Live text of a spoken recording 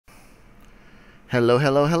Hello,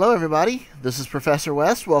 hello, hello everybody. This is Professor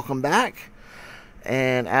West. Welcome back.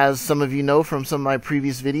 And as some of you know from some of my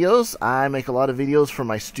previous videos, I make a lot of videos for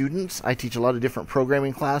my students. I teach a lot of different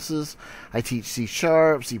programming classes. I teach C#,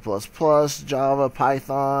 C++, Java,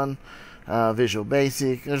 Python, Visual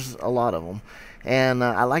Basic. There's a lot of them. And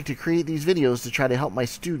I like to create these videos to try to help my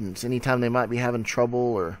students anytime they might be having trouble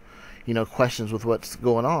or questions with what's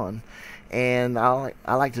going on. And I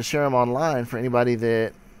like to share them online for anybody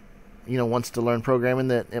that wants to learn programming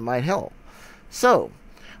that it might help. So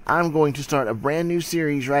I'm going to start a brand new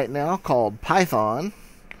series right now called Python.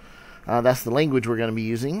 That's the language we're going to be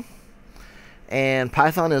using. And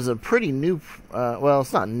Python is a pretty new, well,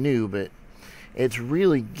 it's not new, but it's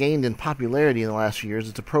really gained in popularity in the last few years.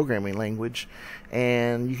 It's a programming language,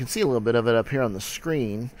 and you can see a little bit of it up here on the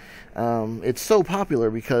screen. It's so popular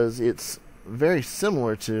because it's very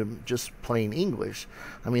similar to just plain English.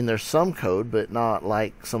 I mean, there's some code, but not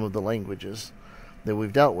like some of the languages that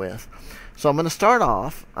we've dealt with. So I'm going to start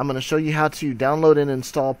off. I'm going to show you how to download and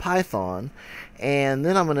install Python, and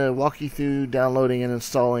then I'm going to walk you through downloading and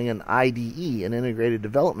installing an IDE, an integrated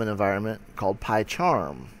development environment called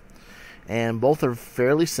PyCharm. And both are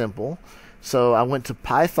fairly simple. So I went to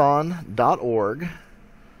python.org.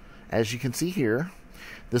 As you can see here,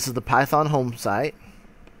 this is the Python home site.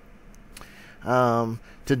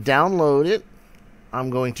 To download it,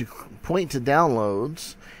 I'm going to point to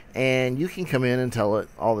downloads, and you can come in and tell it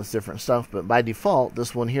all this different stuff, but by default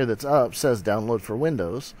this one here that's up says download for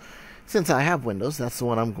Windows. Since I have Windows, that's the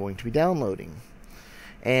one I'm going to be downloading.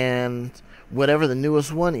 And whatever the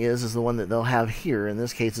newest one is the one that they'll have here. In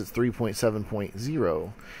this case it's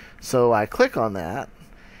 3.7.0. so I click on that,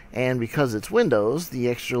 and because it's Windows, the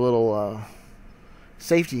extra little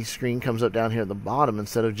safety screen comes up down here at the bottom.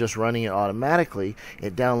 Instead of just running it automatically,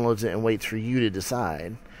 it downloads it and waits for you to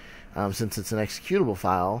decide. Since it's an executable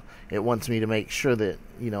file, it wants me to make sure that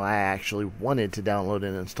I actually wanted to download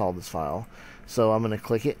and install this file. So I'm going to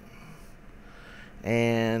click it,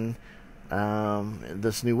 and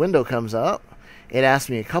this new window comes up. It asks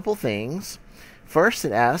me a couple things. First,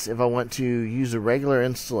 it asks if I want to use a regular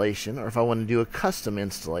installation or if I want to do a custom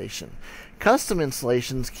installation. Custom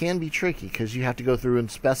installations can be tricky because you have to go through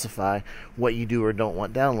and specify what you do or don't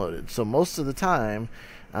want downloaded. So most of the time,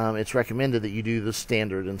 it's recommended that you do the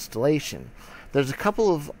standard installation. There's a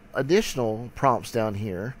couple of additional prompts down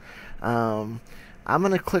here. I'm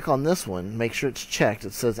going to click on this one, make sure it's checked.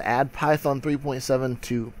 It says add Python 3.7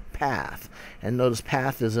 to path, and notice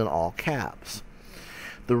path is in all caps.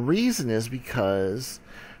 The reason is because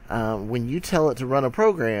when you tell it to run a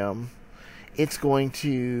program, it's going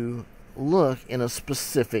to look in a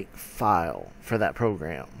specific file for that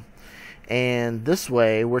program. And this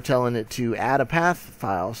way we're telling it to add a path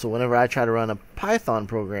file, so whenever I try to run a Python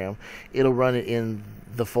program, it'll run it in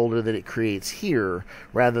the folder that it creates here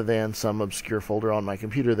rather than some obscure folder on my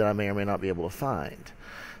computer that I may or may not be able to find.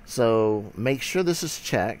 So make sure this is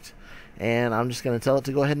checked, and I'm just going to tell it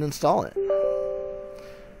to go ahead and install it.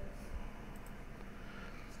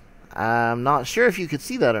 I'm not sure if you could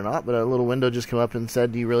see that or not, but a little window just came up and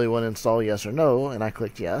said, do you really want to install, yes or no? And I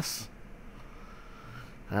clicked yes.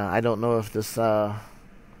 I don't know if this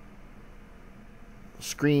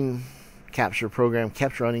screen capture program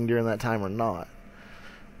kept running during that time or not.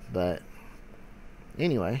 But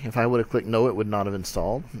anyway, if I would have clicked no, it would not have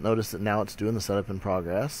installed. Notice that now it's doing the setup in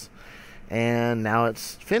progress. And now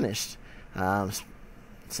it's finished.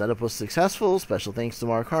 Setup was successful. Special thanks to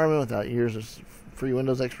Mark Harmon. Without years of free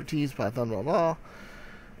Windows expertise, Python, blah, blah.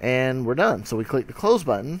 And we're done. So we click the close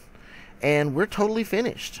button, and we're totally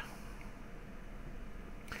finished.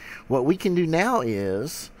 What we can do now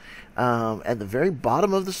is, at the very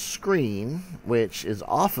bottom of the screen, which is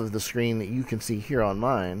off of the screen that you can see here on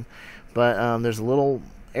mine, but there's a little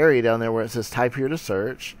area down there where it says type here to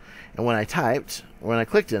search. And when I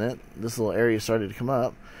clicked in it, this little area started to come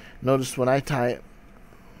up. Notice when I type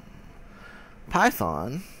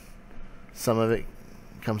Python, some of it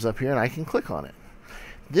comes up here and I can click on it.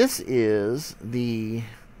 This is the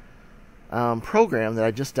program that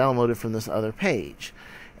I just downloaded from this other page.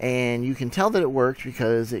 And you can tell that it worked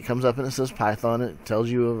because it comes up and it says Python. It tells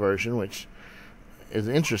you a version, which is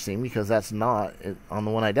interesting because that's not it. On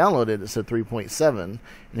the one I downloaded, it said 3.7,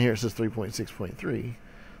 and here it says 3.6.3.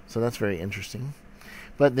 So that's very interesting.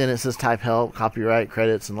 But then it says type help, copyright,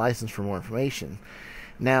 credits, and license for more information.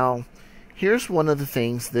 Now, here's one of the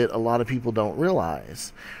things that a lot of people don't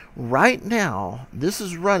realize. Right now, this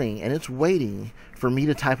is running and it's waiting for me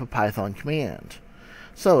to type a Python command.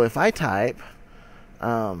 So if I type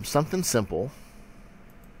something simple,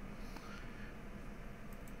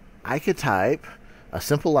 I could type a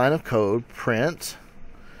simple line of code, print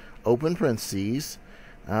open parentheses.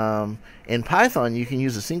 In Python, you can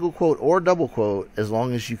use a single quote or double quote as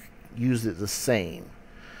long as you use it the same.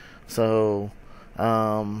 So,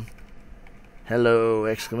 hello,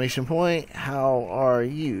 exclamation point, how are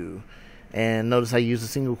you? And notice I use a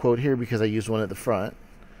single quote here because I used one at the front.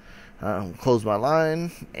 Close my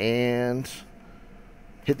line and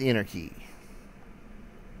hit the enter key.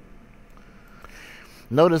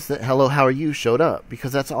 Notice that hello, how are you showed up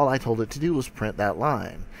because that's all I told it to do was print that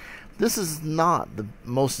line. This is not the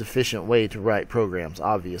most efficient way to write programs,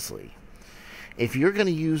 obviously. If you're going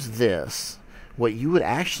to use this, what you would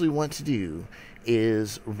actually want to do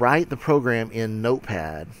is write the program in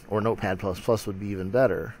Notepad, or Notepad++ would be even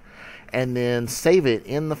better, and then save it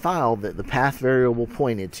in the file that the path variable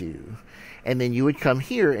pointed to. And then you would come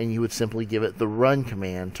here and you would simply give it the run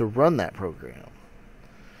command to run that program.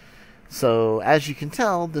 So as you can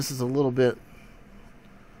tell, this is a little bit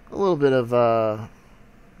of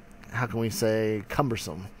how can we say,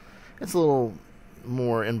 cumbersome. It's a little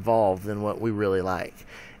more involved than what we really like.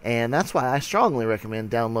 And that's why I strongly recommend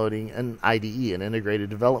downloading an IDE, an integrated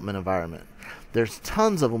development environment. There's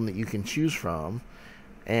tons of them that you can choose from,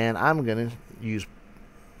 and I'm going to use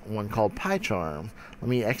one called PyCharm. Let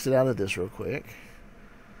me exit out of this real quick.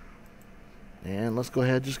 And let's go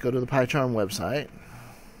ahead, just go to the PyCharm website.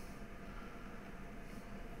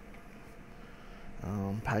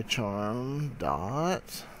 PyCharm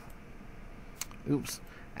dot... Oops,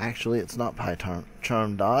 actually it's not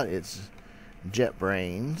PyCharm dot, it's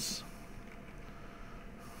JetBrains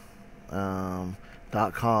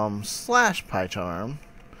 .com/PyCharm,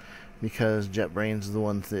 because JetBrains is the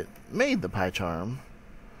ones that made the PyCharm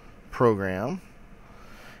program.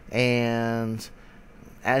 And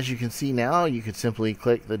as you can see now, you could simply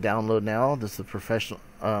click the download now. This is the professional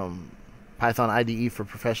Python IDE for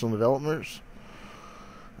professional developers.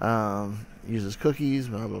 Uses cookies,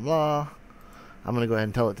 blah blah blah. I'm going to go ahead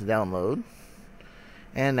and tell it to download.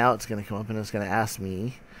 And now it's going to come up and it's going to ask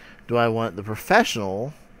me, do I want the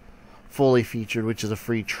professional fully featured, which is a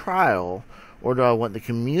free trial, or do I want the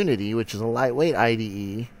community, which is a lightweight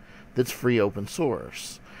IDE that's free open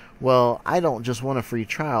source? Well, I don't just want a free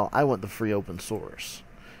trial, I want the free open source,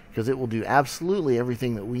 because it will do absolutely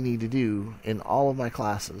everything that we need to do in all of my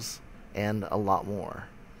classes and a lot more.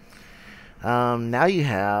 Now you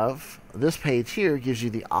have this page here, gives you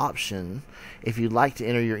the option if you'd like to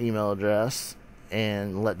enter your email address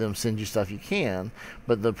and let them send you stuff, you can,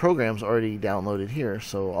 but the program's already downloaded here,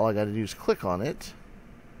 so all I got to do is click on it.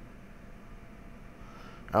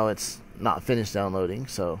 Oh, it's not finished downloading,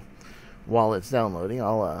 so while it's downloading,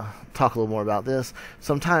 I'll talk a little more about this.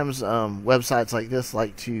 Sometimes websites like this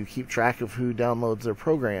like to keep track of who downloads their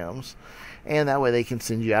programs, and that way they can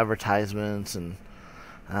send you advertisements and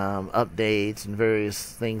updates and various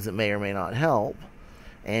things that may or may not help.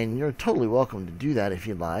 And you're totally welcome to do that if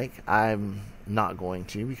you'd like. I'm not going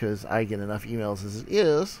to, because I get enough emails as it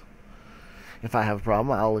is. If I have a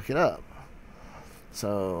problem, I'll look it up.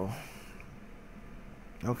 So,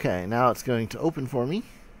 okay, now it's going to open for me.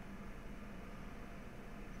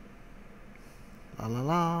 La la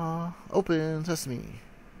la, open sesame.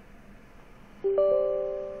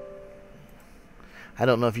 I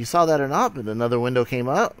don't know if you saw that or not, but another window came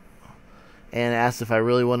up and asked if I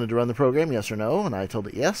really wanted to run the program, yes or no, and I told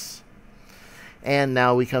it yes. And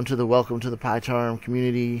now we come to the Welcome to the PyCharm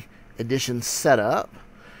Community Edition setup.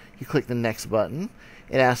 You click the next button.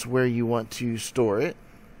 It asks where you want to store it.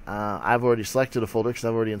 I've already selected a folder because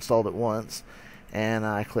I've already installed it once, and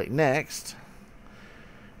I click next.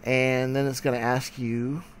 And then it's going to ask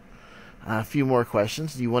you a few more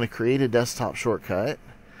questions. Do you want to create a desktop shortcut?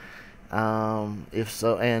 If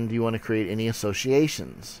so, and do you want to create any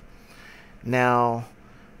associations? Now,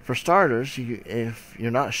 for starters, if you're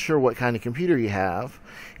not sure what kind of computer you have,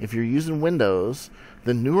 if you're using Windows,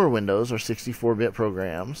 the newer Windows are 64-bit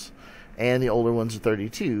programs, and the older ones are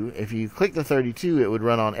 32. If you click the 32, it would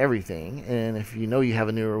run on everything, and if you know you have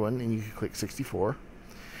a newer one, then you can click 64.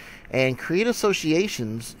 And create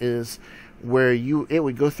associations is where it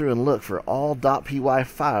would go through and look for all .py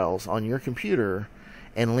files on your computer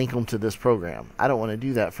and link them to this program. I don't want to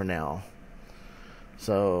do that for now,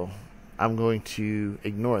 so I'm going to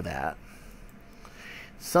ignore that.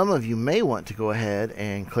 Some of you may want to go ahead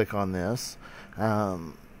and click on this.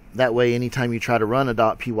 That way, anytime you try to run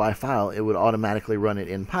a .py file, it would automatically run it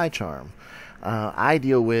in PyCharm. I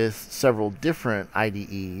deal with several different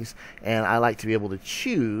IDEs, and I like to be able to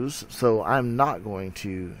choose, so I'm not going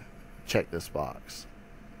to check this box.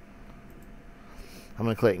 I'm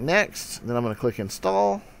going to click Next, then I'm going to click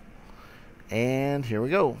Install, and here we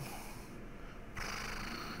go.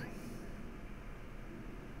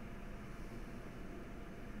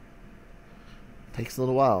 Takes a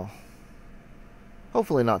little while.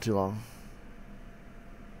 Hopefully not too long.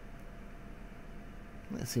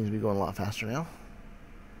 It seems to be going a lot faster now.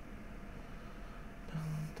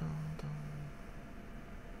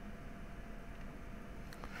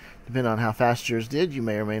 Depending on how fast yours did, you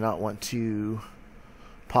may or may not want to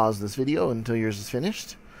pause this video until yours is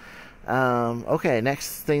finished. Okay,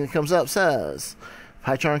 next thing that comes up says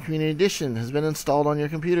PyCharm Community Edition has been installed on your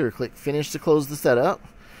computer. Click Finish to close the setup.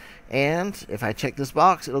 And if I check this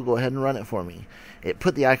box, it'll go ahead and run it for me. It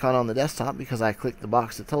put the icon on the desktop because I clicked the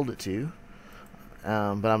box that told it to.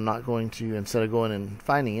 But I'm not going to, instead of going and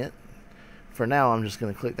finding it, for now I'm just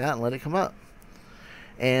going to click that and let it come up.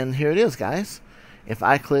 And here it is, guys. If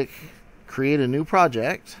I click Create a New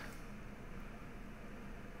Project,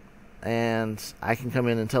 and I can come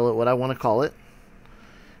in and tell it what I want to call it.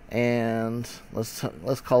 And let's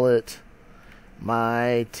call it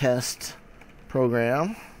my test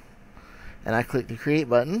program. And I click the Create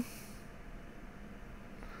button.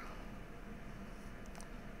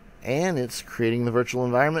 And it's creating the virtual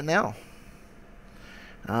environment now.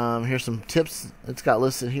 Here's some tips it's got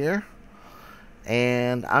listed here.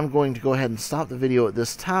 And I'm going to go ahead and stop the video at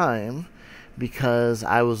this time because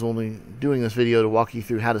I was only doing this video to walk you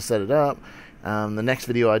through how to set it up. The next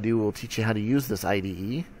video I do will teach you how to use this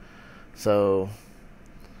IDE. So,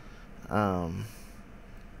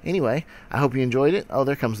 anyway, I hope you enjoyed it. Oh,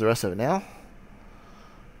 there comes the rest of it now.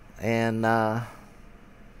 And I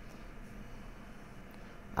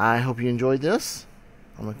hope you enjoyed this.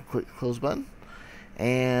 I'm going to click the close button.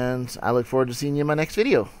 And I look forward to seeing you in my next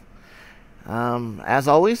video. As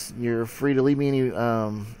always, you're free to leave me any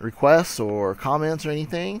requests or comments or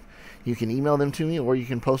anything. You can email them to me or you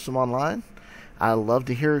can post them online. I love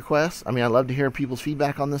to hear requests. I love to hear people's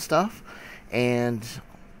feedback on this stuff. And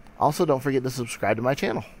also don't forget to subscribe to my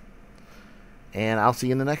channel. And I'll see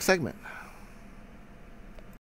you in the next segment.